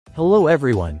Hello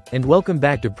everyone, and welcome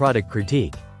back to Product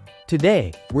Critique.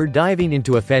 Today, we're diving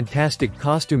into a fantastic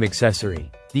costume accessory,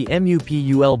 the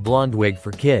MUPUL blonde wig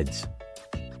for kids.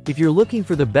 If you're looking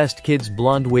for the best kids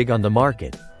blonde wig on the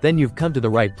market, then you've come to the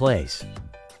right place.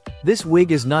 This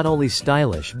wig is not only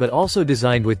stylish but also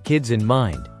designed with kids in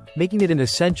mind, making it an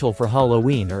essential for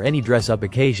Halloween or any dress-up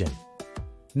occasion.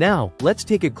 Now, let's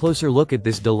take a closer look at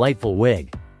this delightful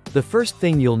wig. The first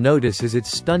thing you'll notice is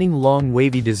its stunning long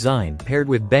wavy design paired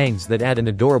with bangs that add an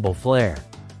adorable flair.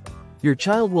 Your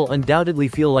child will undoubtedly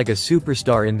feel like a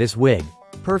superstar in this wig,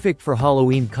 perfect for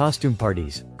Halloween costume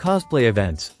parties, cosplay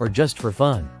events, or just for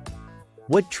fun.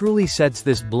 What truly sets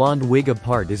this blonde wig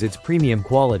apart is its premium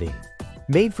quality.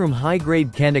 Made from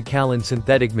high-grade Canacalan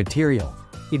synthetic material,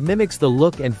 it mimics the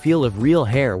look and feel of real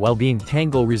hair while being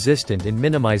tangle-resistant and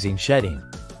minimizing shedding.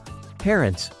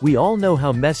 Parents, we all know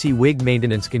how messy wig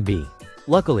maintenance can be.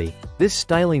 Luckily, this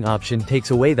styling option takes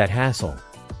away that hassle,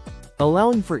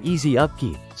 allowing for easy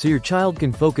upkeep, so your child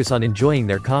can focus on enjoying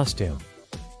their costume.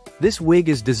 This wig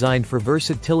is designed for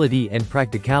versatility and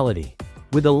practicality,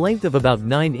 with a length of about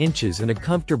 9 inches and a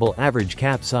comfortable average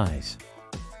cap size.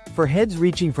 For heads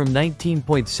reaching from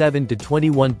 19.7 to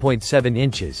 21.7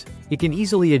 inches, it can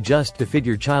easily adjust to fit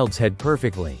your child's head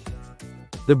perfectly.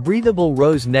 The breathable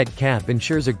rose net cap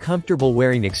ensures a comfortable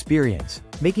wearing experience,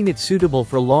 making it suitable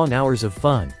for long hours of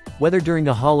fun, whether during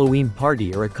a Halloween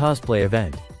party or a cosplay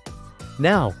event.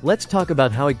 Now, let's talk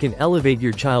about how it can elevate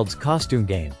your child's costume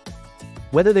game.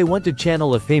 Whether they want to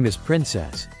channel a famous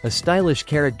princess, a stylish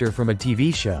character from a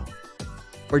TV show,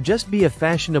 or just be a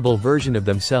fashionable version of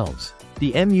themselves,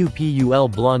 the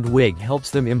MUPUL blonde wig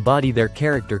helps them embody their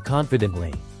character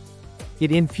confidently.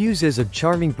 It infuses a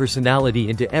charming personality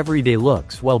into everyday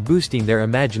looks while boosting their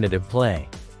imaginative play.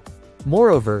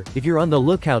 Moreover, if you're on the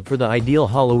lookout for the ideal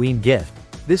Halloween gift,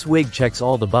 this wig checks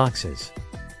all the boxes.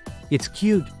 It's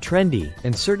cute, trendy,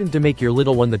 and certain to make your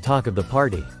little one the talk of the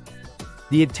party.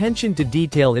 The attention to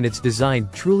detail in its design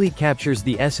truly captures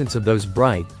the essence of those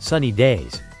bright, sunny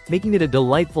days, making it a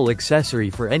delightful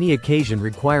accessory for any occasion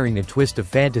requiring a twist of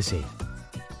fantasy.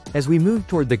 As we move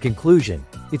toward the conclusion,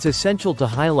 it's essential to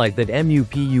highlight that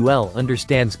MUPUL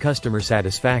understands customer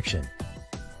satisfaction.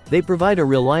 They provide a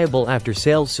reliable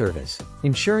after-sales service,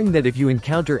 ensuring that if you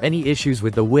encounter any issues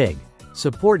with the wig,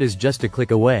 support is just a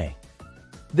click away.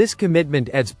 This commitment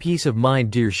adds peace of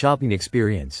mind to your shopping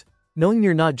experience, knowing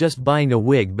you're not just buying a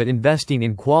wig but investing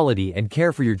in quality and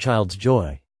care for your child's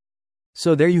joy.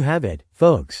 So there you have it,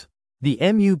 folks. The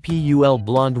MUPUL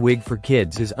blonde wig for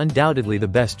kids is undoubtedly the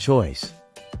best choice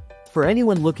for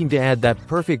anyone looking to add that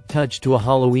perfect touch to a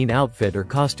Halloween outfit or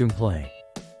costume play.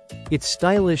 It's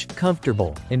stylish,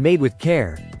 comfortable, and made with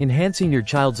care, enhancing your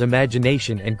child's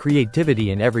imagination and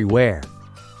creativity in every wear.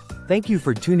 Thank you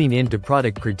for tuning in to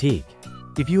Product Critique.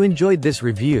 If you enjoyed this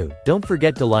review, don't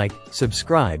forget to like,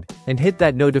 subscribe, and hit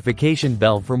that notification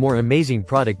bell for more amazing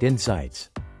product insights.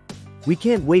 We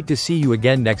can't wait to see you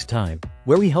again next time,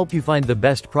 where we help you find the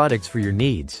best products for your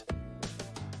needs.